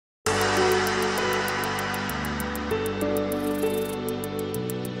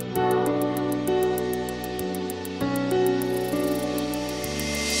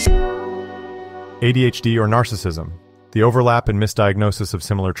ADHD or Narcissism, the overlap and misdiagnosis of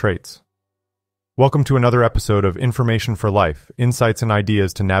similar traits. Welcome to another episode of Information for Life, Insights and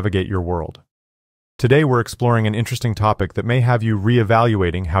Ideas to Navigate Your World. Today we're exploring an interesting topic that may have you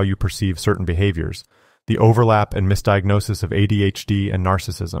reevaluating how you perceive certain behaviors, the overlap and misdiagnosis of ADHD and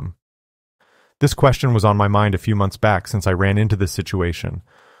Narcissism. This question was on my mind a few months back since I ran into this situation.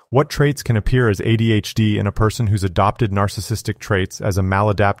 What traits can appear as ADHD in a person who's adopted narcissistic traits as a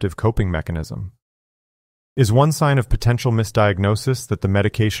maladaptive coping mechanism? Is one sign of potential misdiagnosis that the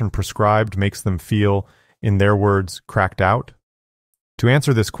medication prescribed makes them feel, in their words, cracked out? To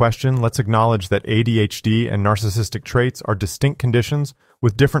answer this question, let's acknowledge that ADHD and narcissistic traits are distinct conditions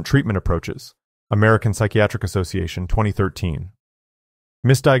with different treatment approaches. American Psychiatric Association, 2013.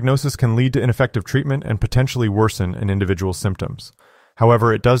 Misdiagnosis can lead to ineffective treatment and potentially worsen an individual's symptoms.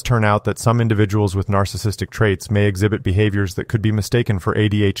 However, it does turn out that some individuals with narcissistic traits may exhibit behaviors that could be mistaken for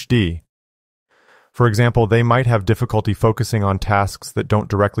ADHD. For example, they might have difficulty focusing on tasks that don't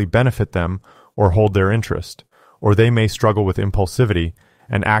directly benefit them or hold their interest, or they may struggle with impulsivity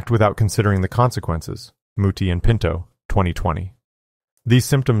and act without considering the consequences. Muti and Pinto, 2020. These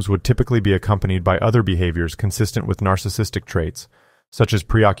symptoms would typically be accompanied by other behaviors consistent with narcissistic traits, such as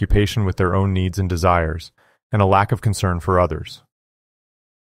preoccupation with their own needs and desires, and a lack of concern for others.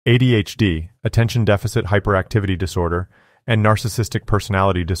 ADHD, Attention Deficit Hyperactivity Disorder, and Narcissistic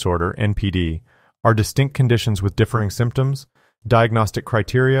Personality Disorder, NPD, are distinct conditions with differing symptoms, diagnostic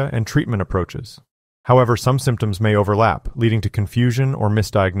criteria, and treatment approaches. However, some symptoms may overlap, leading to confusion or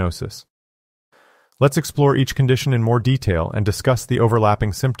misdiagnosis. Let's explore each condition in more detail and discuss the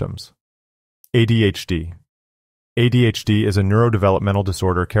overlapping symptoms. ADHD. ADHD is a neurodevelopmental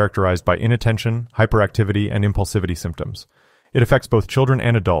disorder characterized by inattention, hyperactivity, and impulsivity symptoms. It affects both children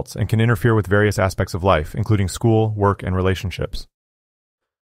and adults and can interfere with various aspects of life, including school, work, and relationships.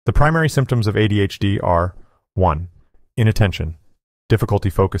 The primary symptoms of ADHD are 1. Inattention,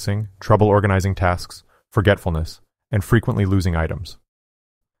 difficulty focusing, trouble organizing tasks, forgetfulness, and frequently losing items.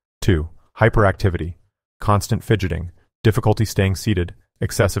 2. Hyperactivity, constant fidgeting, difficulty staying seated,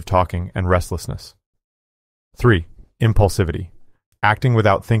 excessive talking, and restlessness. 3. Impulsivity, acting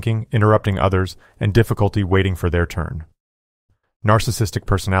without thinking, interrupting others, and difficulty waiting for their turn. Narcissistic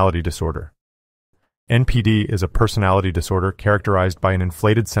Personality Disorder. NPD is a personality disorder characterized by an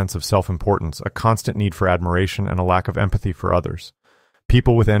inflated sense of self-importance, a constant need for admiration, and a lack of empathy for others.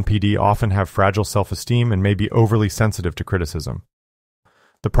 People with NPD often have fragile self-esteem and may be overly sensitive to criticism.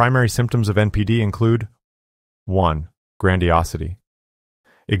 The primary symptoms of NPD include 1. Grandiosity,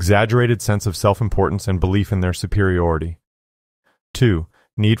 exaggerated sense of self-importance and belief in their superiority. 2.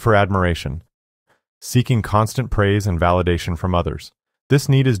 Need for admiration, seeking constant praise and validation from others. This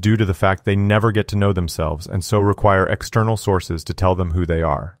need is due to the fact they never get to know themselves and so require external sources to tell them who they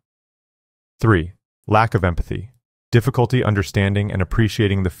are. 3. Lack of empathy, difficulty understanding and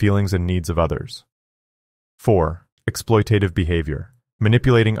appreciating the feelings and needs of others. 4. Exploitative behavior,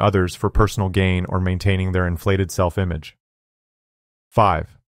 manipulating others for personal gain or maintaining their inflated self-image.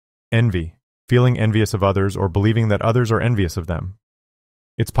 5. Envy, feeling envious of others or believing that others are envious of them.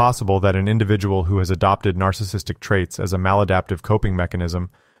 It's possible that an individual who has adopted narcissistic traits as a maladaptive coping mechanism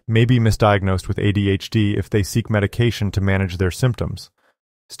may be misdiagnosed with ADHD if they seek medication to manage their symptoms.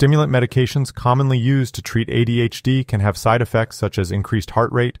 Stimulant medications commonly used to treat ADHD can have side effects such as increased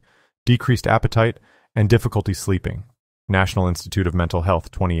heart rate, decreased appetite, and difficulty sleeping. National Institute of Mental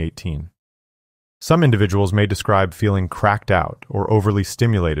Health, 2018. Some individuals may describe feeling cracked out or overly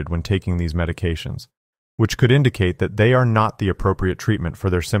stimulated when taking these medications, which could indicate that they are not the appropriate treatment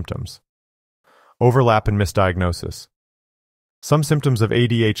for their symptoms. Overlap and misdiagnosis. Some symptoms of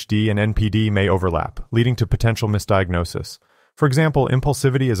ADHD and NPD may overlap, leading to potential misdiagnosis. For example,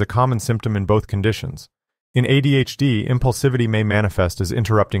 impulsivity is a common symptom in both conditions. In ADHD, impulsivity may manifest as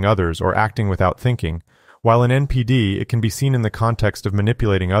interrupting others or acting without thinking, while in NPD, it can be seen in the context of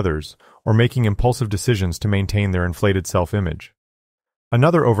manipulating others or making impulsive decisions to maintain their inflated self-image.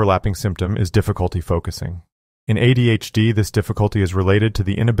 Another overlapping symptom is difficulty focusing. In ADHD, this difficulty is related to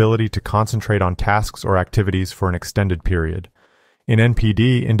the inability to concentrate on tasks or activities for an extended period. In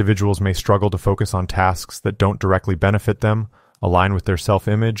NPD, individuals may struggle to focus on tasks that don't directly benefit them, align with their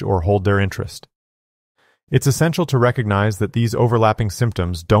self-image, or hold their interest. It's essential to recognize that these overlapping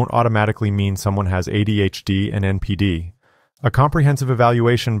symptoms don't automatically mean someone has ADHD and NPD. A comprehensive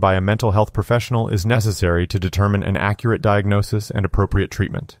evaluation by a mental health professional is necessary to determine an accurate diagnosis and appropriate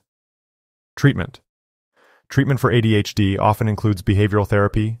treatment. Treatment. Treatment for ADHD often includes behavioral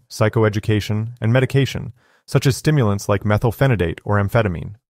therapy, psychoeducation, and medication, such as stimulants like methylphenidate or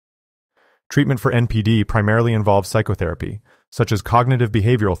amphetamine. Treatment for NPD primarily involves psychotherapy, such as cognitive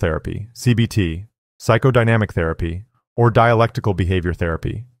behavioral therapy, CBT, psychodynamic therapy, or dialectical behavior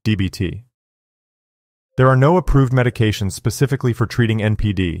therapy, DBT. There are no approved medications specifically for treating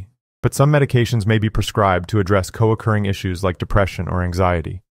NPD, but some medications may be prescribed to address co-occurring issues like depression or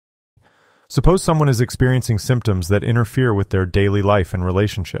anxiety. Suppose someone is experiencing symptoms that interfere with their daily life and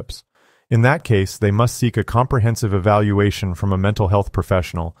relationships. In that case, they must seek a comprehensive evaluation from a mental health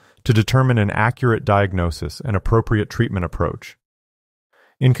professional to determine an accurate diagnosis and appropriate treatment approach.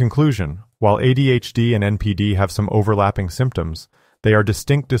 In conclusion, while ADHD and NPD have some overlapping symptoms, they are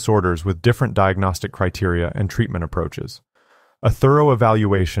distinct disorders with different diagnostic criteria and treatment approaches. A thorough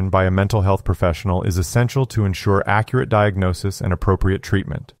evaluation by a mental health professional is essential to ensure accurate diagnosis and appropriate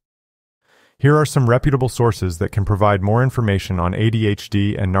treatment. Here are some reputable sources that can provide more information on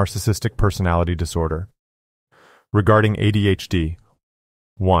ADHD and narcissistic personality disorder. Regarding ADHD,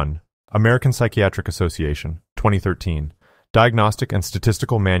 1. American Psychiatric Association, 2013. Diagnostic and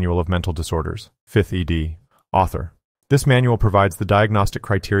Statistical Manual of Mental Disorders, 5th ed. Author. This manual provides the diagnostic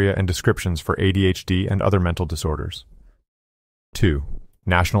criteria and descriptions for ADHD and other mental disorders. 2.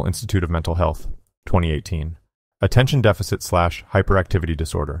 National Institute of Mental Health, 2018. Attention Deficit/Hyperactivity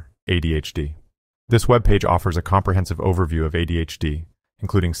Disorder, ADHD. This webpage offers a comprehensive overview of ADHD,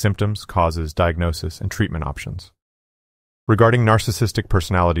 including symptoms, causes, diagnosis, and treatment options. Regarding narcissistic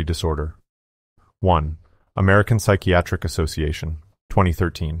personality disorder, 1. American Psychiatric Association,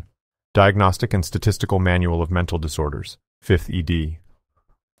 2013. Diagnostic and Statistical Manual of Mental Disorders, 5th ed.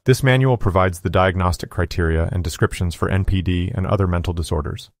 This manual provides the diagnostic criteria and descriptions for NPD and other mental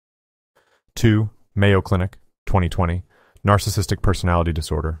disorders. 2. Mayo Clinic, 2020. Narcissistic Personality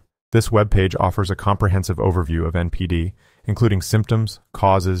Disorder. This webpage offers a comprehensive overview of NPD, including symptoms,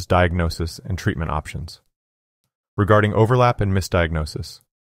 causes, diagnosis, and treatment options. Regarding overlap and misdiagnosis.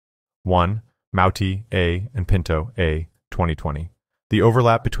 1. Mauti A. and Pinto A. 2020. The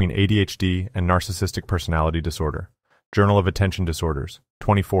overlap between ADHD and narcissistic personality disorder. Journal of Attention Disorders,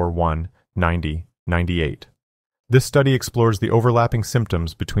 24-1-90-98. This study explores the overlapping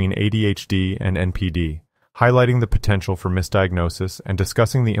symptoms between ADHD and NPD, highlighting the potential for misdiagnosis and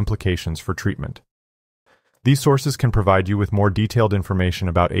discussing the implications for treatment. These sources can provide you with more detailed information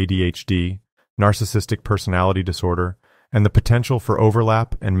about ADHD, narcissistic personality disorder, and the potential for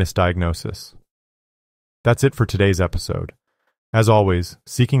overlap and misdiagnosis. That's it for today's episode. As always,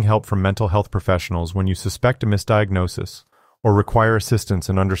 seeking help from mental health professionals when you suspect a misdiagnosis or require assistance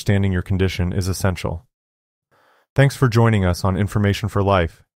in understanding your condition is essential. Thanks for joining us on Information for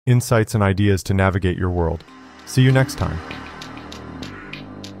Life, insights and ideas to navigate your world. See you next time.